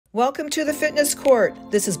Welcome to the Fitness Court.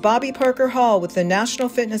 This is Bobbi Parker Hall with the National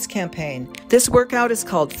Fitness Campaign. This workout is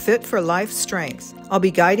called Fit for Life Strength. I'll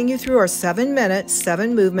be guiding you through our 7-minute,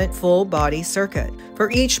 7-movement full body circuit.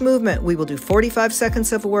 For each movement, we will do 45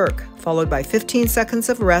 seconds of work, followed by 15 seconds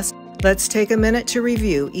of rest. Let's take a minute to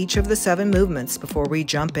review each of the 7 movements before we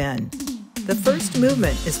jump in. The first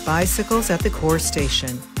movement is bicycles at the core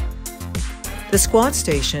station. The squat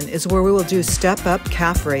station is where we will do step-up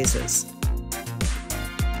calf raises.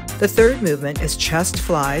 The third movement is chest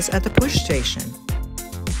flies at the push station.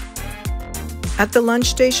 At the lunge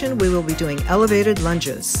station, we will be doing elevated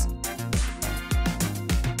lunges.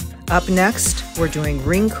 Up next, we're doing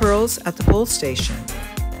ring curls at the pull station.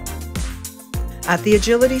 At the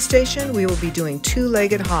agility station, we will be doing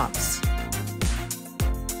 2-legged hops.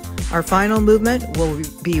 Our final movement will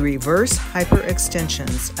be reverse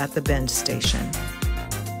hyperextensions at the bend station.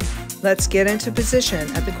 Let's get into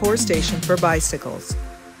position at the core station for bicycles.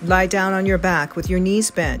 Lie down on your back with your knees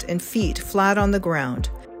bent and feet flat on the ground.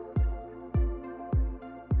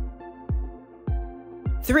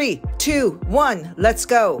 3, 2, 1, let's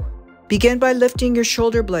go. Begin by lifting your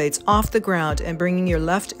shoulder blades off the ground and bringing your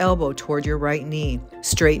left elbow toward your right knee.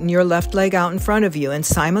 Straighten your left leg out in front of you and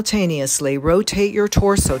simultaneously rotate your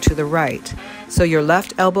torso to the right, so your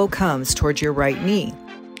left elbow comes towards your right knee.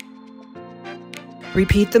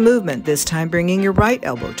 Repeat the movement, this time bringing your right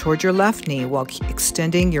elbow toward your left knee while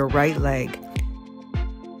extending your right leg.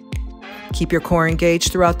 Keep your core engaged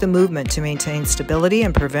throughout the movement to maintain stability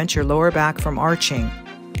and prevent your lower back from arching.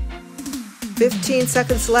 15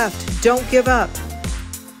 seconds left. Don't give up.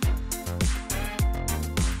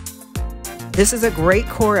 This is a great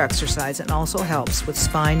core exercise and also helps with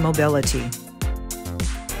spine mobility.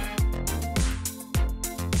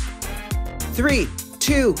 3,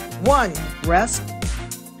 2, 1, rest.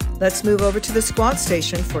 Let's move over to the squat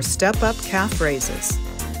station for step-up calf raises.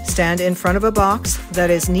 Stand in front of a box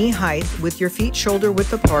that is knee height with your feet shoulder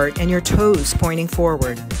width apart and your toes pointing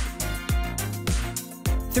forward.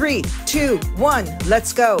 3, 2, 1,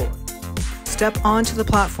 let's go. Step onto the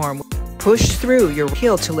platform. Push through your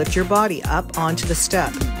heel to lift your body up onto the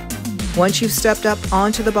step. Once you've stepped up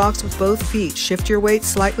onto the box with both feet, shift your weight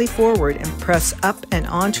slightly forward and press up and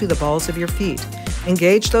onto the balls of your feet.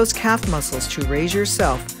 Engage those calf muscles to raise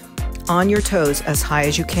yourself on your toes as high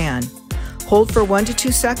as you can. Hold for 1 to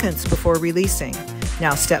 2 seconds before releasing.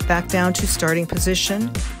 Now step back down to starting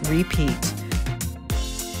position. Repeat.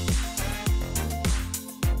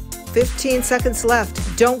 15 seconds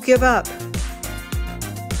left. Don't give up.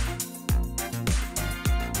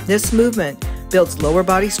 This movement builds lower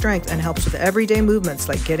body strength and helps with everyday movements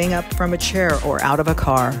like getting up from a chair or out of a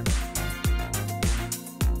car.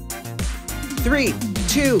 3,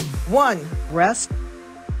 2, 1, rest.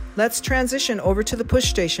 Let's transition over to the push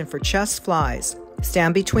station for chest flies.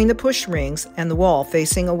 Stand between the push rings and the wall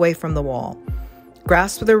facing away from the wall.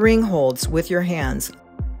 Grasp the ring holds with your hands.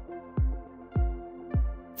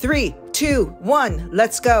 3, 2, 1,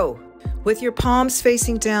 let's go. With your palms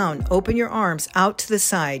facing down, open your arms out to the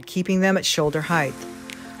side, keeping them at shoulder height.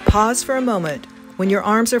 Pause for a moment when your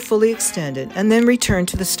arms are fully extended, and then return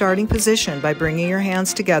to the starting position by bringing your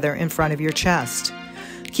hands together in front of your chest.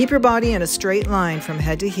 Keep your body in a straight line from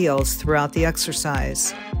head to heels throughout the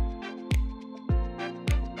exercise.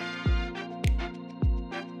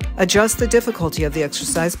 Adjust the difficulty of the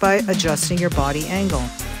exercise by adjusting your body angle.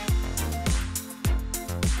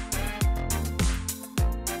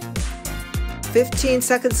 "15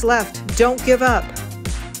 seconds left. Don't give up."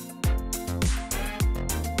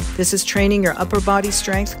 This is training your upper body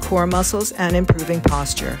strength, core muscles, and improving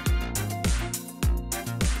posture.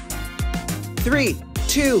 3,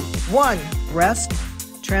 2, 1, rest.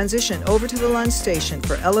 Transition over to the lunge station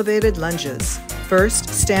for elevated lunges. First,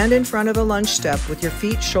 stand in front of a lunge step with your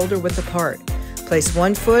feet shoulder width apart. Place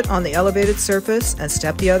one foot on the elevated surface and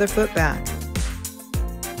step the other foot back.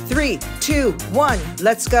 3, 2, 1,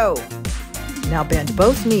 let's go. Now bend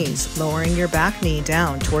both knees, lowering your back knee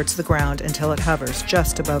down towards the ground until it hovers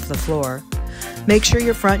just above the floor. Make sure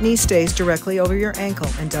your front knee stays directly over your ankle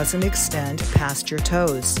and doesn't extend past your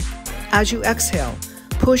toes. As you exhale,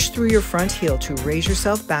 push through your front heel to raise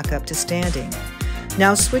yourself back up to standing.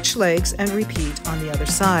 Now switch legs and repeat on the other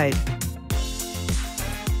side.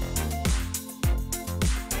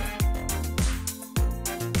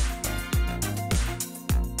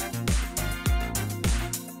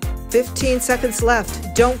 "15 seconds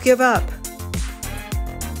left. Don't give up."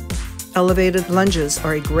 Elevated lunges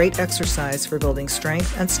are a great exercise for building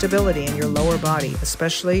strength and stability in your lower body,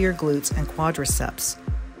 especially your glutes and quadriceps.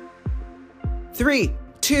 3,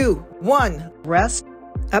 2, 1, rest.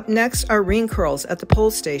 Up next are ring curls at the pull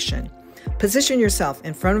station. Position yourself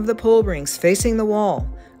in front of the pole rings facing the wall.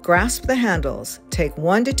 Grasp the handles. Take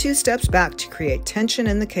 1 to 2 steps back to create tension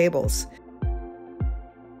in the cables.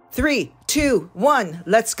 3, 2, 1,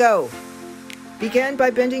 let's go. Begin by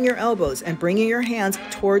bending your elbows and bringing your hands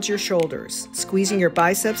towards your shoulders, squeezing your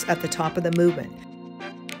biceps at the top of the movement.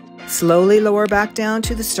 Slowly lower back down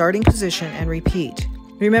to the starting position and repeat.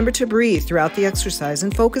 Remember to breathe throughout the exercise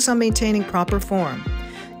and focus on maintaining proper form.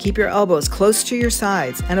 Keep your elbows close to your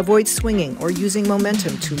sides and avoid swinging or using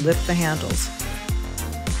momentum to lift the handles.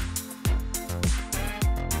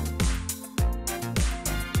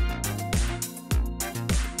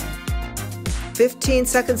 "15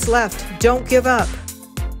 seconds left. Don't give up."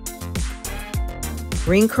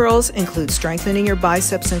 Ring curls include strengthening your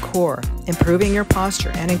biceps and core, improving your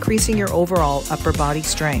posture, and increasing your overall upper body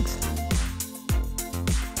strength.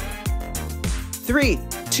 3,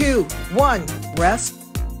 2, 1, rest.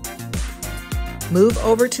 Move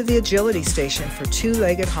over to the agility station for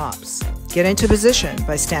 2-legged hops. Get into position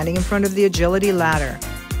by standing in front of the agility ladder.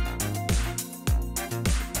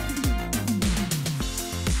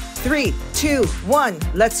 3, 2, 1,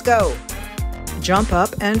 let's go. Jump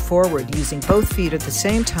up and forward using both feet at the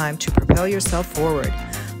same time to propel yourself forward.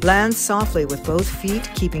 Land softly with both feet,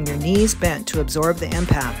 keeping your knees bent to absorb the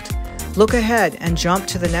impact. Look ahead and jump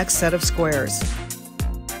to the next set of squares.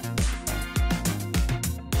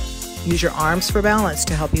 Use your arms for balance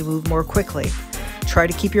to help you move more quickly. Try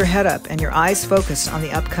to keep your head up and your eyes focused on the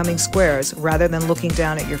upcoming squares rather than looking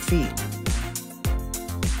down at your feet.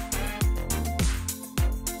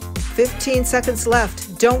 15 seconds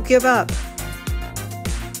left. Don't give up.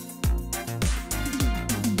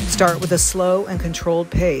 Start with a slow and controlled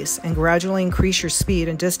pace and gradually increase your speed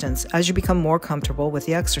and distance as you become more comfortable with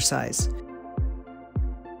the exercise.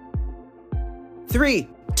 3,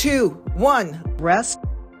 2, 1, rest.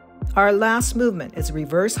 Our last movement is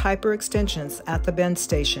reverse hyperextensions at the bend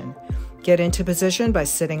station. Get into position by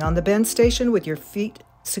sitting on the bend station with your feet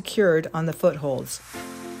secured on the footholds.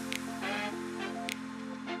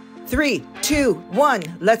 3, 2, 1,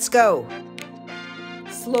 let's go.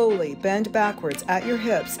 Slowly bend backwards at your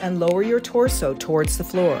hips and lower your torso towards the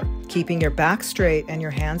floor, keeping your back straight and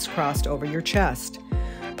your hands crossed over your chest.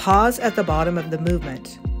 Pause at the bottom of the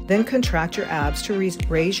movement. Then contract your abs to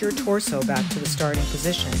raise your torso back to the starting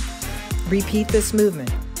position. Repeat this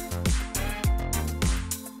movement.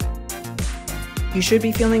 You should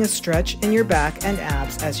be feeling a stretch in your back and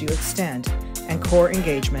abs as you extend, and core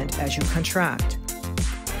engagement as you contract.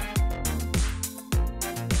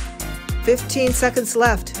 15 seconds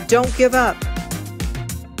left. Don't give up.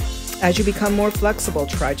 As you become more flexible,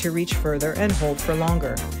 try to reach further and hold for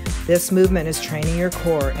longer. This movement is training your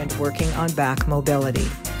core and working on back mobility.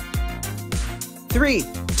 3,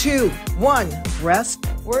 2, 1, rest.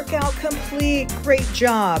 Workout complete. Great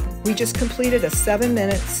job. We just completed a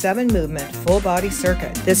 7-minute, 7-movement full body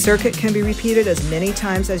circuit. This circuit can be repeated as many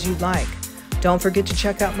times as you'd like. Don't forget to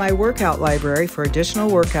check out my workout library for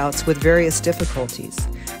additional workouts with various difficulties.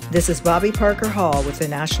 This is Bobbi Parker Hall with the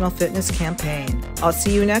National Fitness Campaign. I'll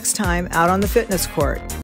see you next time out on the fitness court.